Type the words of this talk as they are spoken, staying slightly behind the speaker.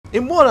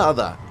In what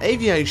other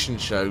aviation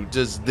show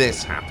does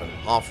this happen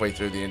halfway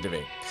through the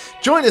interview?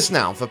 Join us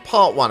now for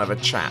part one of a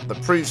chat that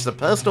proves the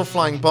personal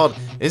flying pod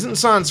isn't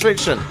science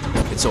fiction,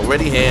 it's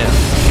already here.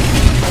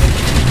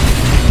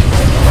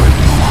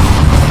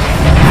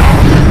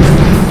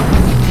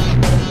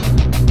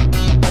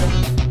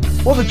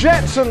 Well, the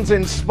Jetsons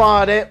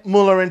inspired it.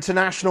 Muller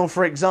International,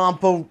 for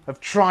example, have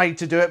tried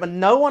to do it, but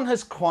no one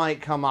has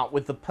quite come up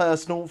with the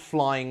personal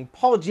flying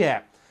pod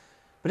yet.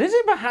 But is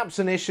it perhaps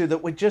an issue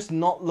that we're just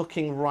not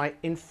looking right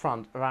in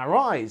front of our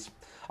eyes?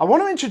 I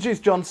want to introduce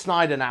John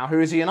Snyder now,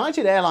 who is a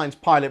United Airlines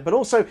pilot, but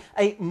also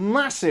a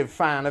massive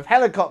fan of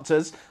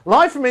helicopters.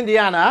 Live from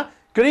Indiana.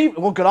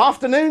 Good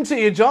afternoon to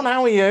you, John.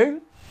 How are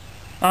you?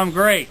 I'm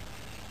great.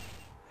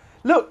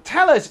 Look,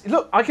 tell us.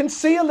 Look, I can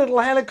see a little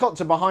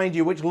helicopter behind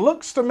you, which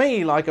looks to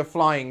me like a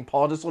flying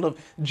pod, a sort of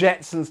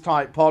Jetsons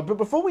type pod. But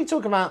before we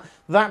talk about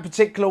that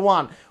particular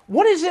one,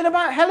 what is it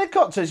about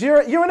helicopters?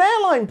 You're an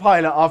airline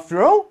pilot,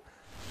 after all.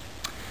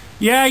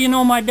 Yeah, you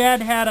know, my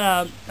dad had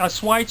a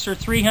Schweitzer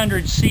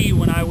 300C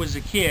when I was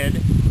a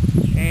kid,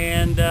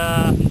 and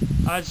I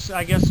was,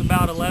 I guess,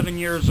 about 11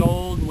 years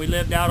old, and we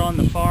lived out on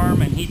the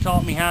farm, and he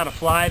taught me how to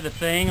fly the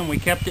thing, and we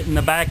kept it in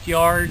the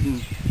backyard,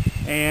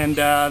 and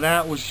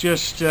that was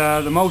just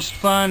the most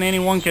fun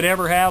anyone could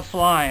ever have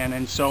flying,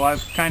 and so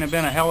I've kind of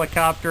been a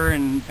helicopter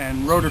and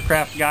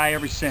rotorcraft guy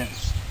ever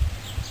since.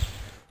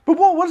 But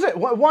what was it?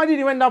 Why did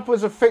you end up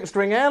as a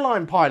fixed-wing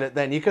airline pilot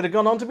then? You could have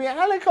gone on to be a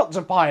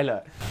helicopter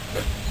pilot.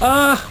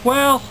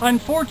 Well,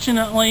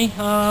 unfortunately,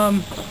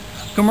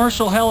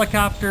 commercial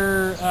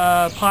helicopter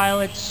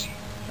pilots,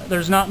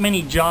 there's not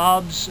many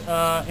jobs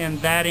in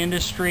that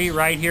industry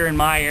right here in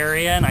my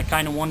area, and I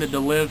kind of wanted to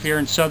live here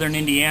in southern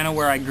Indiana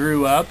where I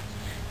grew up.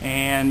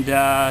 And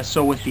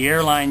so with the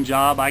airline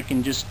job, I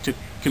can just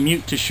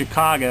commute to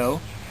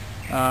Chicago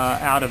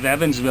out of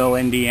Evansville,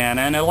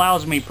 Indiana, and it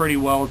allows me pretty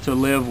well to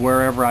live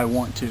wherever I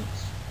want to.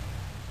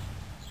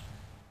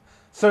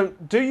 So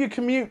do you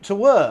commute to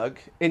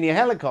work in your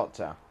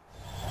helicopter?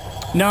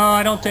 No,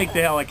 I don't take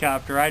the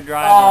helicopter. I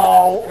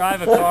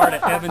drive a car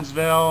to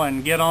Evansville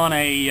and get on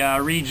a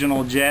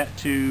regional jet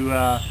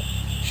to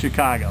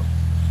Chicago.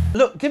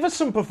 Look, give us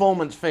some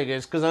performance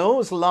figures, because I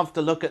always love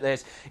to look at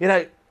this. You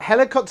know,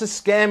 helicopters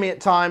scare me at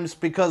times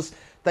because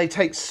they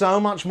take so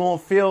much more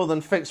fuel than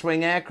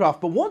fixed-wing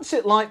aircraft. But what's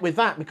it like with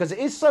that? Because it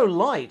is so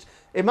light,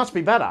 it must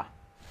be better.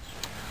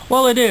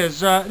 Well, it is.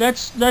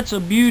 That's a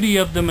beauty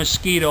of the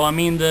Mosquito. I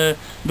mean, the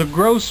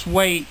gross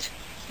weight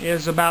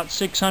is about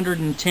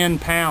 610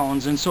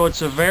 pounds, and so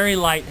it's a very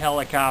light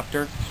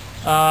helicopter.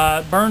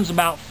 It burns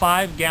about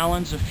 5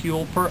 gallons of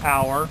fuel per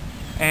hour,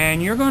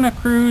 and you're going to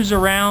cruise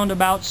around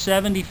about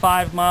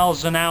 75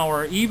 miles an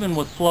hour, even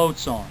with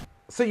floats on.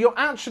 So you're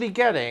actually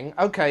getting,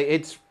 okay,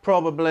 it's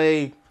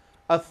probably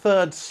a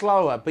third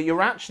slower, but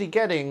you're actually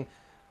getting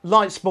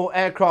light sport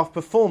aircraft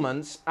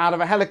performance out of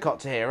a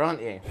helicopter here,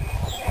 aren't you?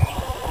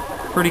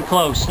 Pretty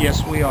close,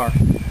 yes we are.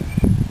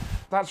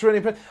 That's really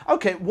good.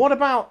 Okay, what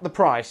about the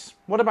price?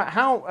 What about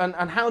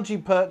how do you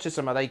purchase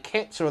them? Are they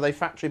kits or are they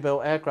factory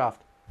built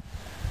aircraft?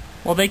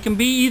 Well, they can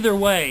be either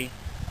way.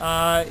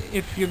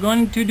 If you're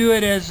going to do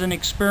it as an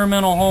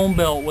experimental home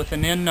built with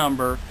an N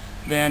number,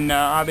 then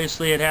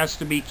obviously it has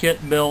to be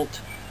kit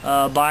built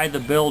by the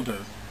builder.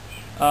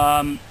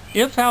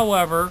 If,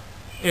 however,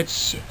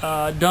 it's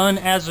done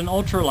as an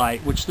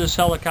ultralight, which this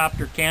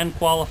helicopter can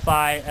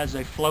qualify as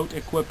a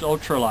float-equipped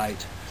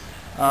ultralight,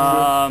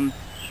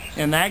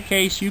 in that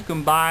case, you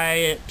can buy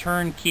it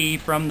turnkey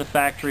from the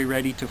factory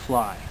ready to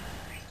fly.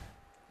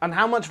 And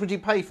how much would you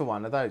pay for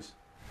one of those?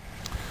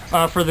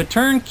 For the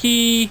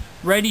turnkey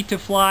ready to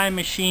fly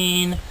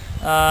machine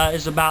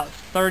is about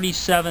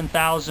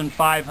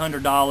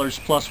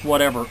 $37,500 plus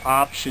whatever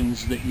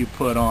options that you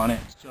put on it.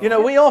 So, you know,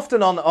 we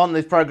often on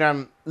this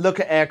program look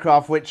at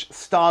aircraft which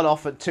start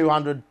off at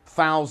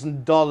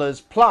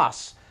 $200,000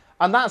 plus,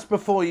 and that's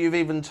before you've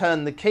even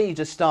turned the key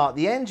to start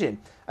the engine.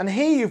 And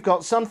here you've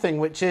got something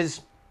which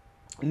is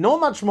not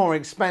much more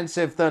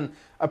expensive than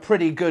a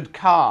pretty good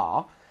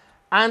car,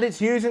 and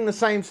it's using the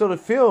same sort of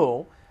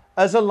fuel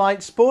as a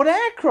light sport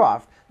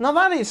aircraft. Now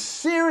that is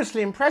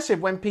seriously impressive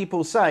when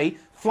people say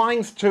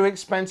flying's too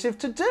expensive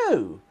to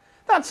do.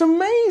 That's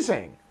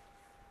amazing.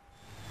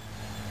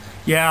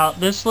 Yeah,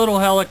 this little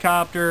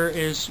helicopter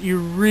is, you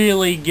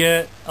really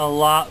get a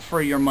lot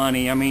for your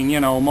money. I mean,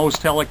 you know,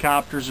 most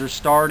helicopters are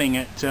starting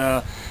at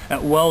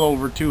well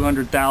over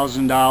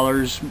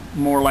 $200,000,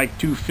 more like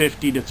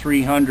 $250 to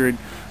 $300.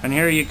 And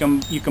here you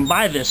can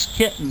buy this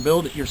kit and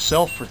build it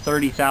yourself for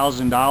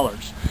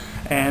 $30,000.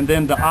 And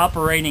then the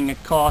operating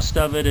cost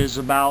of it is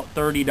about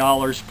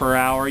 $30 per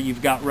hour.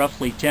 You've got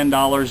roughly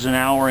 $10 an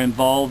hour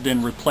involved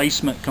in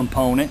replacement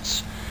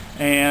components.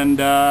 And,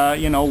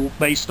 you know,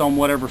 based on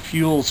whatever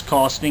fuel's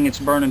costing, it's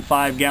burning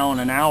 5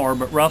 gallons an hour,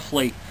 but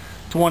roughly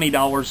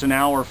 $20 an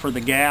hour for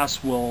the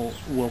gas will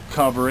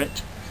cover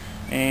it.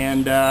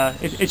 And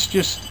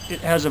it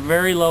has a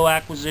very low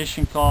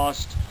acquisition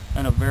cost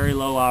and a very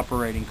low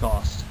operating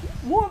cost.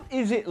 What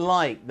is it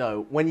like,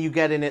 though, when you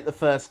get in it the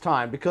first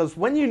time? Because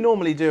when you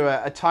normally do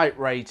a type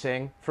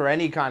rating for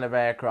any kind of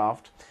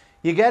aircraft,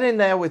 You get in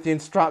there with the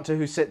instructor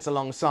who sits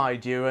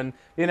alongside you and,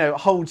 you know,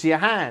 holds your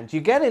hand. You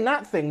get in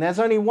that thing, there's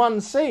only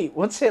one seat.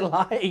 What's it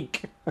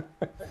like?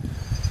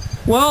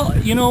 Well,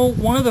 you know,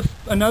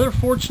 another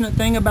fortunate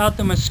thing about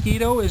the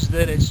Mosquito is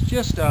that it's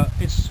just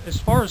it's, as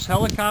far as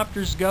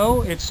helicopters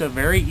go, it's a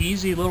very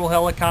easy little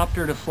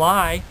helicopter to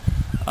fly.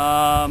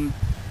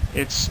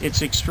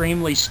 It's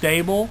extremely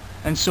stable,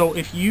 and so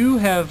if you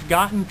have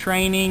gotten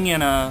training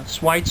in a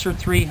Schweitzer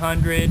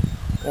 300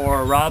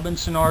 or a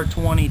Robinson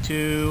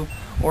R22,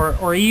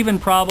 or even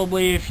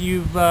probably if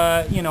you've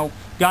you know,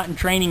 gotten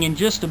training in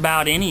just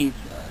about any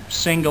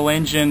single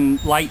engine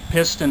light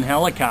piston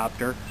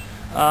helicopter,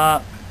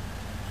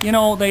 you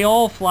know, they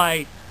all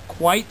fly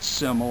quite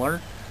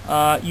similar.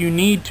 You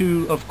need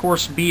to, of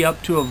course, be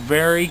up to a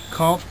very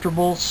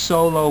comfortable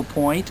solo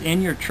point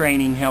in your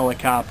training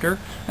helicopter,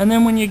 and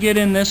then when you get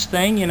in this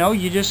thing, you know,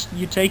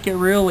 you take it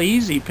real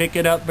easy, pick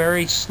it up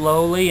very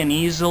slowly and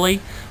easily.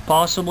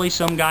 Possibly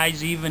some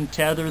guys even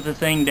tether the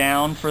thing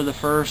down for the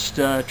first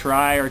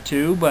try or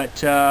two,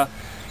 but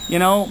you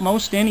know,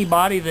 most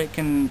anybody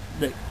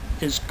that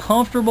is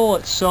comfortable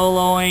at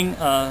soloing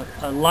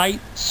a light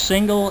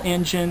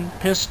single-engine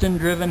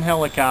piston-driven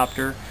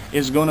helicopter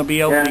is going to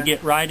be able to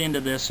get right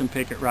into this and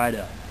pick it right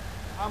up.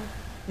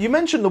 You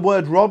mentioned the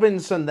word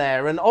Robinson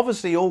there, and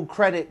obviously all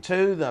credit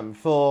to them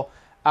for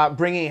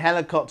bringing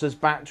helicopters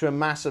back to a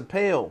mass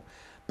appeal.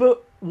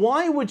 But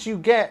why would you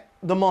get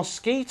the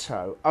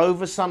Mosquito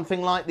over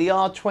something like the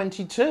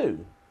R22?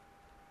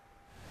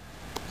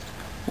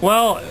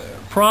 Well,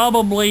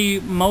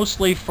 probably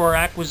mostly for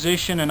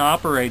acquisition and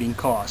operating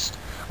cost.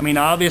 I mean,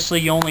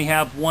 obviously you only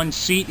have one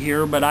seat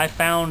here, but I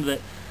found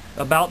that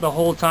about the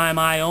whole time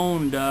I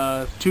owned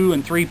 2-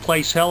 and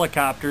 3-place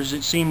helicopters,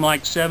 it seemed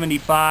like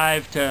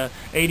 75 to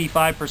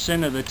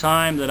 85% of the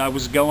time that I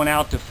was going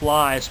out to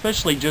fly,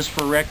 especially just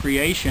for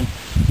recreation,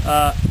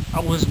 I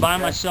was by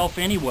myself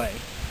anyway.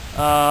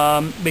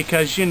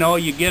 Because, you know,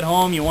 you get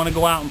home, you want to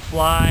go out and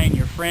fly, and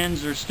your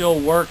friends are still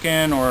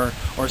working, or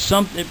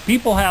something.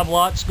 People have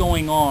lots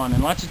going on,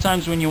 and lots of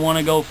times when you want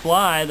to go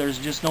fly, there's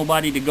just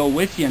nobody to go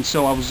with you, and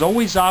so I was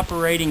always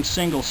operating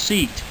single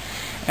seat.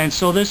 And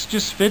so this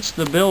just fits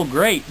the bill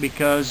great,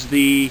 because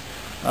the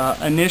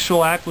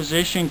initial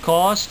acquisition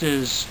cost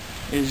is,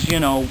 you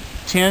know,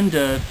 10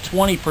 to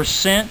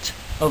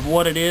 20% of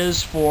what it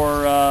is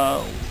for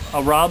a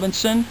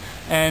Robinson,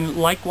 and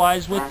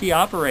likewise with the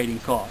operating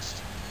cost.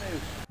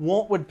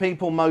 What would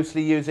people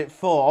mostly use it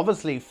for?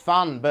 Obviously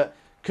fun, but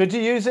could you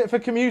use it for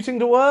commuting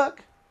to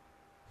work?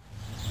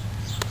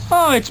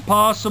 Oh, it's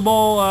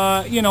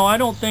possible. You know, I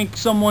don't think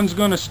someone's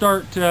going to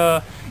start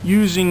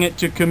using it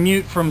to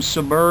commute from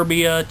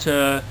suburbia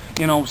to,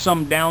 you know,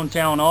 some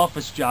downtown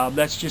office job.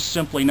 That's just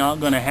simply not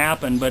going to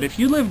happen. But if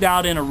you lived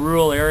out in a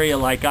rural area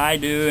like I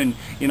do, and,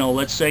 you know,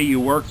 let's say you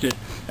worked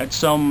at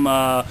some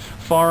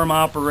farm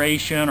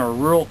operation or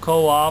rural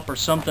co-op or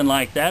something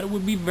like that, it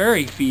would be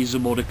very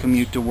feasible to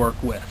commute to work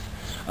with.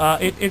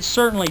 It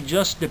certainly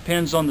just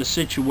depends on the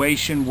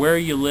situation, where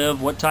you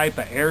live, what type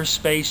of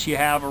airspace you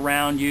have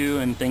around you,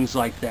 and things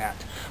like that.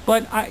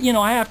 But you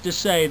know, I have to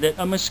say that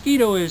a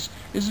Mosquito is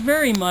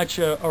very much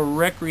a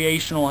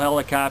recreational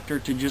helicopter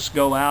to just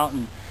go out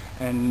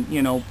and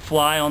you know,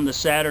 fly on the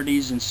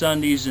Saturdays and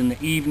Sundays and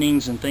the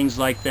evenings and things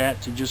like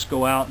that, to just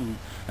go out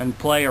and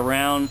play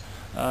around.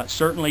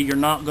 Certainly you're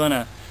not going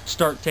to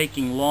start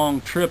taking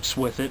long trips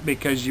with it,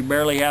 because you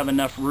barely have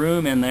enough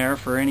room in there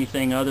for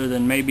anything other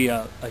than maybe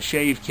a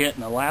shave kit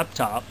and a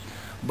laptop.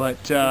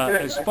 But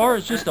as far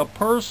as just a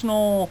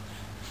personal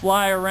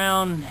fly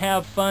around,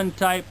 have fun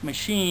type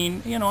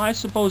machine, you know, I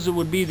suppose it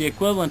would be the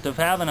equivalent of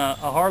having a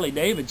Harley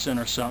Davidson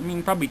or something. You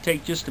can probably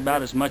take just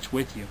about as much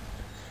with you.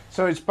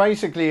 So it's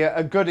basically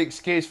a good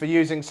excuse for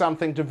using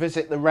something to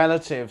visit the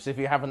relatives if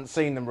you haven't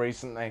seen them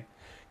recently.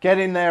 Get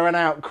in there and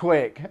out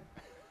quick.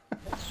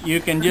 You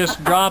can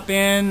just drop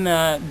in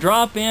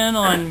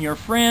on your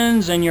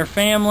friends and your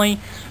family,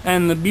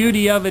 and the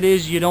beauty of it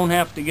is you don't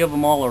have to give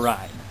them all a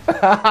ride.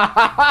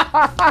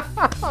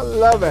 I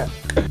love it.